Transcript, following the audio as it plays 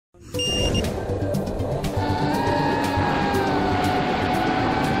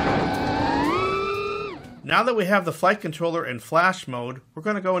Now that we have the flight controller in flash mode, we're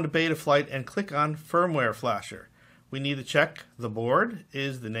going to go into BetaFlight and click on Firmware Flasher. We need to check the board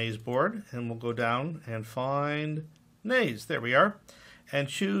is the NAZE board, and we'll go down and find NAZE. There we are. And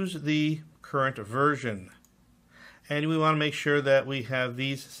choose the current version. And we want to make sure that we have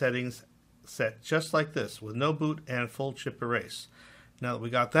these settings set just like this, with no boot and full chip erase. Now that we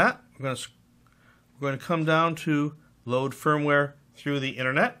got that, we're going to come down to load firmware through the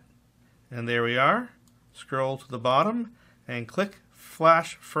internet. And there we are. Scroll to the bottom and click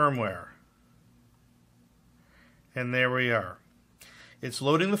Flash Firmware. And there we are. It's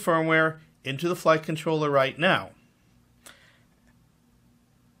loading the firmware into the flight controller right now.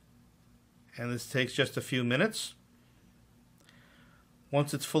 And this takes just a few minutes.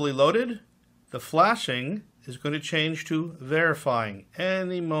 Once it's fully loaded, the flashing is going to change to verifying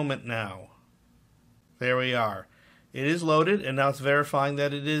any moment now. There we are. It is loaded, and now it's verifying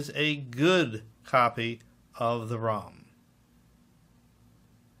that it is a good copy of the ROM.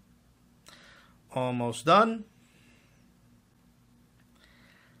 Almost done.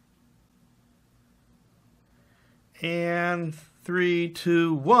 And 3,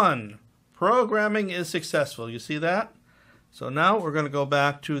 2, 1. Programming is successful. You see that? So now we're going to go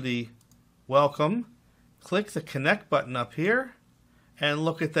back to the Welcome, click the Connect button up here, and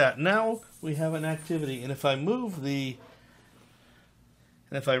look at that. Now we have an activity, and if I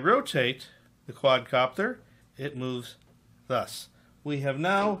rotate the quadcopter, it moves thus. We have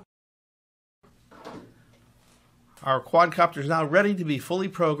now, our quadcopter is now ready to be fully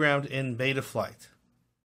programmed in BetaFlight.